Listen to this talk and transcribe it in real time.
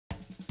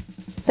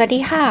สวัส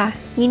ดีค่ะ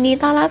ยินดี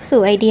ต้อนรับ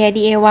สู่ไอเดีย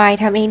DIY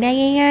ทำเองได้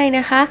ง่ายๆน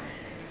ะคะ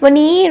วัน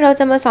นี้เรา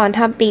จะมาสอนท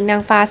ำปีกนา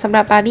งฟ้าสำห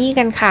รับบาร์บี้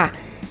กันค่ะ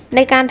ใน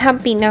การท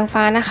ำปีกนาง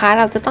ฟ้านะคะเ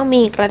ราจะต้อง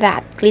มีกระดา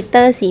ษกลิตเต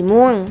อร์สี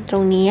ม่วงตร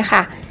งนี้ค่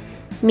ะ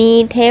มี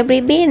เทปริ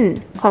บบิ้น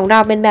ของเรา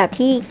เป็นแบบ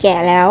ที่แกะ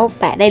แล้ว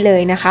แปะได้เล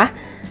ยนะคะ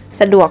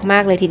สะดวกมา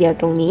กเลยทีเดียว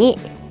ตรงนี้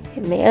เ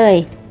ห็นไหมเอ่ย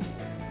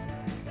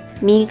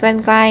มีกรร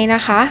ไกรน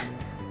ะคะ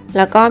แ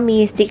ล้วก็มี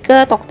สติกเกอ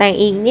ร์ตกแต่ง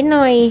อีกนิดห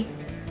น่อย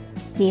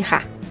นี่ค่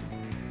ะ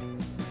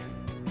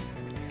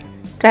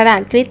กระดา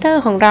ษกลิตเตอ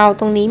ร์ของเรา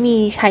ตรงนี้มี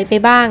ใช้ไป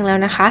บ้างแล้ว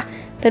นะคะ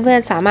เพื่อ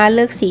นๆสามารถเ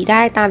ลือกสีไ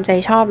ด้ตามใจ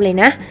ชอบเลย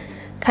นะ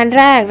ขั้น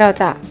แรกเรา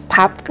จะ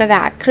พับกระด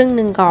าษครึ่งห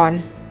นึ่งก่อน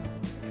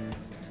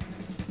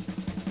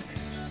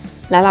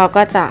แล้วเรา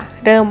ก็จะ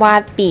เริ่มวา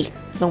ดปีก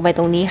ลงไปต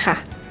รงนี้ค่ะ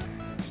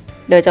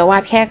โดยจะวา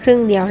ดแค่ครึ่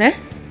งเดียวนะ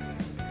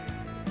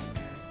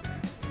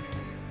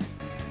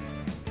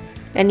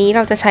อันนี้เร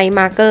าจะใช้ม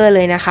าร์กเกอร์เล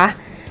ยนะคะ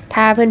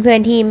ถ้าเพื่อน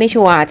ๆที่ไม่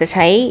ชัวร์จะใ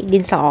ช้ดิ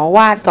นสอว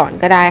าดก่อน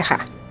ก็ได้ค่ะ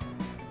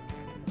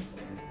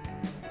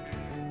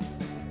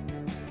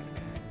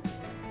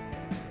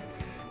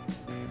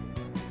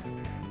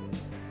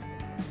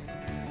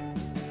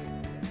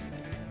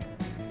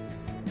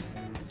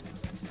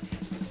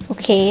โอ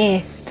เค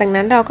จาก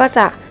นั้นเราก็จ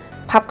ะ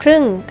พับครึ่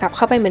งกลับเ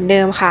ข้าไปเหมือนเ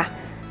ดิมค่ะ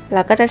แ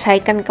ล้วก็จะใช้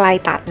กรรไกร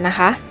ตัดนะค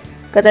ะ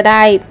ก็จะไ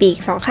ด้ปีก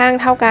สองข้าง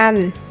เท่ากัน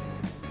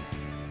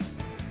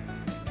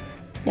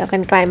เดี๋ยวกร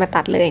รไกรมา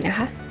ตัดเลยนะ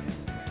คะ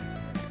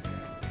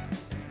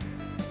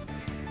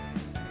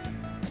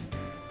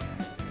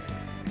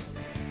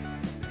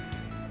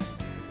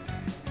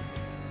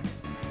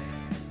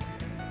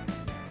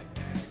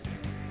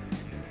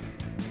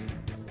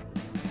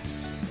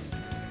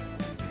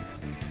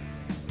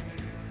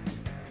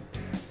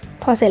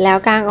พอเสร็จแล้ว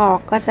กางออก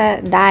ก็จะ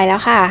ได้แล้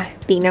วค่ะ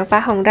ปีกนางฟ้า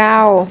ของเรา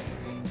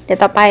เดี๋ยว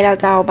ต่อไปเรา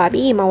จะเอาบาร์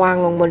บี้มาวาง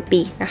ลงบน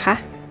ปีกนะคะ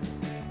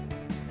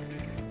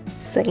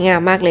สวยงาม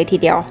มากเลยที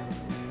เดียว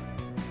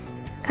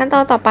ขั้นตอ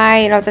นต่อไป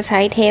เราจะใช้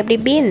เทปริ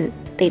บบิ้น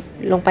ติด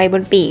ลงไปบ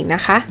นปีกน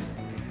ะคะ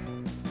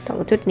ตรง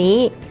จุดนี้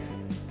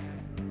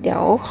เดี๋ย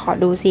วขอ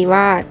ดูซิ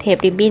ว่าเทป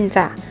ริบบิ้นจ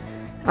ะ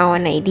เอาอั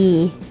นไหนดี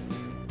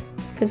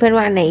เพื่อนๆ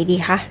ว่าอันไหนดี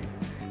คะ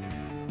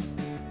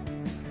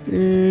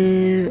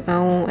เอา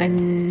อัน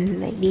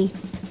ไหนดี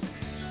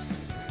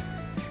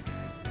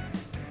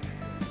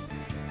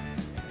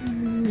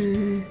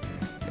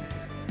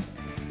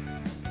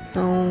เอ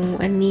า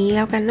อันนี้แ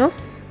ล้วกันเนาะ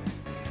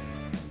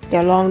เดี๋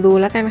ยวลองดู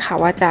แล้วกันค่ะ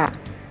ว่าจะ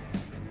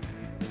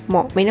เหม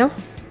าะไหมเนาะ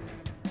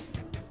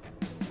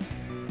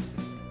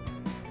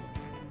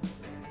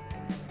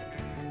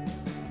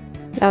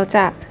เราจ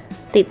ะ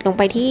ติดลงไ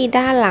ปที่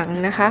ด้านหลัง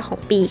นะคะของ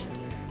ปีก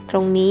ตร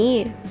งนี้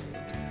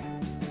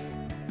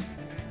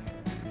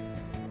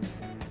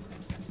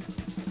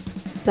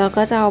เรา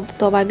ก็จะเอา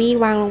ตัวบาร์บี้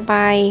วางลงไป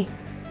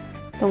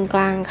ตรงก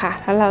ลางค่ะ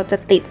แล้วเราจะ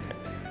ติด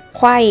ไ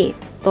ขว้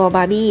ตัวบ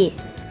าร์บี้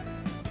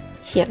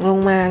เฉียงลง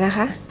มานะค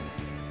ะ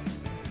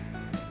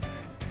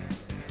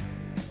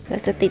เรา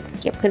จะติด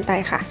เก็บขึ้นไป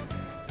ค่ะ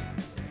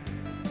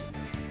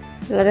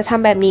เราจะท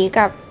ำแบบนี้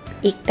กับ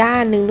อีกด้า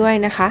นหนึ่งด้วย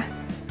นะคะ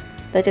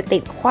เราจะติ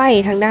ดไขว้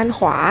ทางด้านข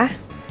วา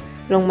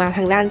ลงมาท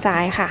างด้านซ้า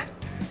ยค่ะ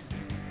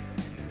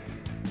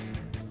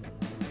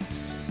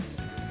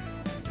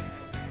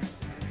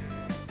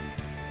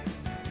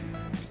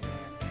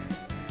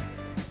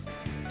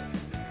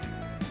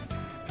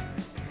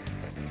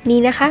นี่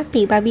นะคะ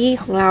ปีกบาร์บี้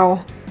ของเรา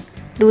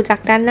ดูจาก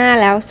ด้านหน้า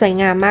แล้วสวย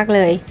งามมากเ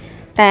ลย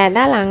แต่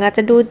ด้านหลังอาจจ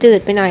ะดูจืด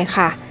ไปหน่อย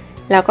ค่ะ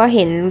แล้วก็เ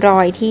ห็นรอ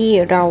ยที่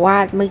เราวา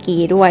ดเมื่อ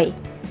กี้ด้วย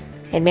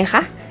เห็นไหมค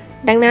ะ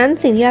ดังนั้น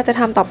สิ่งที่เราจะ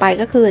ทำต่อไป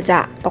ก็คือจะ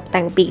ตกแ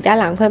ต่งปีกด้าน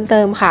หลังเพิ่มเ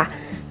ติมค่ะ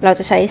เรา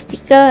จะใช้สติ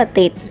กเกอร์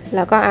ติดแ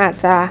ล้วก็อาจ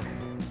จะ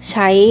ใ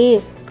ช้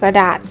กระ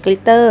ดาษกลิ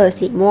ตเตอร์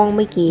สีม่วงเ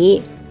มื่อกี้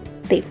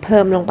ติดเ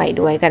พิ่มลงไป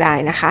ด้วยก็ได้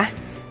นะคะ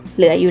เ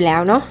หลืออยู่แล้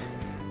วเนาะ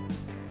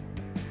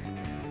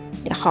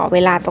เดี๋ยวขอเว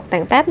ลาตกแต่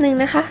งแป๊บนึง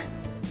นะคะ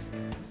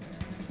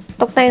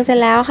ตกแต่งเสร็จ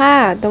แล้วค่ะ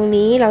ตรง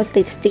นี้เรา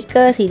ติดสติกเก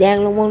อร์สีแดง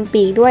ลงบน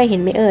ปีกด้วยเห็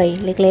นไหมเอ่ย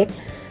เล็ก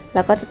ๆแ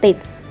ล้วก็จะติด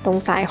ตรง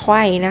สายไข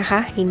ว้นะคะ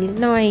อีกนิด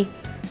หน่อย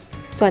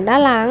ส่วนด้า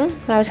นหลัง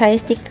เราใช้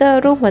สติกเกอร์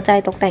รูปหัวใจ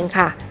ตกแต่ง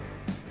ค่ะ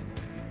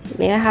เห็นไ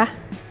หมคะ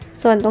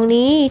ส่วนตรง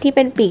นี้ที่เ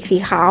ป็นปีกสี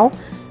ขาว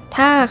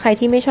ถ้าใคร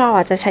ที่ไม่ชอบอ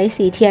าจจะใช้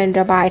สีเทียน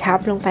ระบายทับ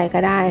ลงไปก็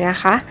ได้นะ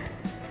คะ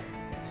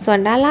ส่วน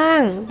ด้านล่า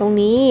งตรง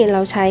นี้เร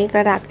าใช้ก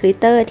ระดาษกลิต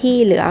เตอร์ที่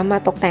เหลือมา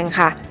ตกแต่ง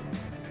ค่ะ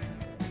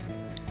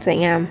สวย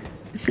งาม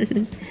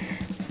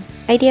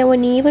ไอเดียวัน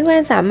นี้เพื่อ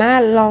นๆสามาร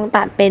ถลอง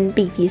ตัดเป็น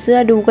ปีกผีเสื้อ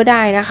ดูก็ไ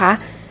ด้นะคะ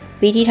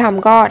วิธีท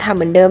ำก็ทำเ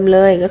หมือนเดิมเล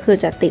ยก็คือ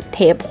จะติดเท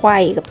ปไขว้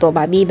กับตัวบ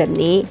าร์บี้แบบ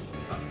นี้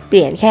เป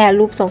ลี่ยนแค่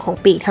รูปทรงของ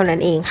ปีกเท่านั้น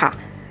เองค่ะ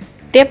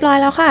เรียบร้อย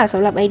แล้วค่ะส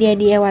ำหรับไอเดีย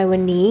DIY วั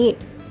นนี้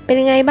เป็น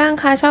ยังไงบ้าง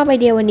คะชอบไอ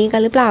เดียวันนี้กั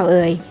นหรือเปล่าเ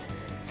อ่ย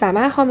สาม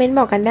ารถคอมเมนต์บ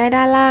อกกันได้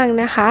ด้านล่าง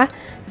นะคะ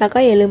แล้วก็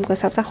อย่าลืมกด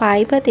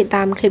Subscribe เพื่อติดต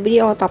ามคลิปวิดี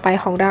โอต่อไป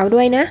ของเราด้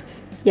วยนะ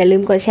อย่าลื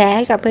มกดแชร์ใ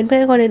ห้กับเพื่อ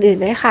นๆคนอื่น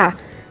ๆด้วยค่ะ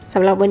ส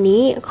ำหรับวัน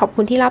นี้ขอบ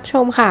คุณที่รับช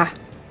มค่ะ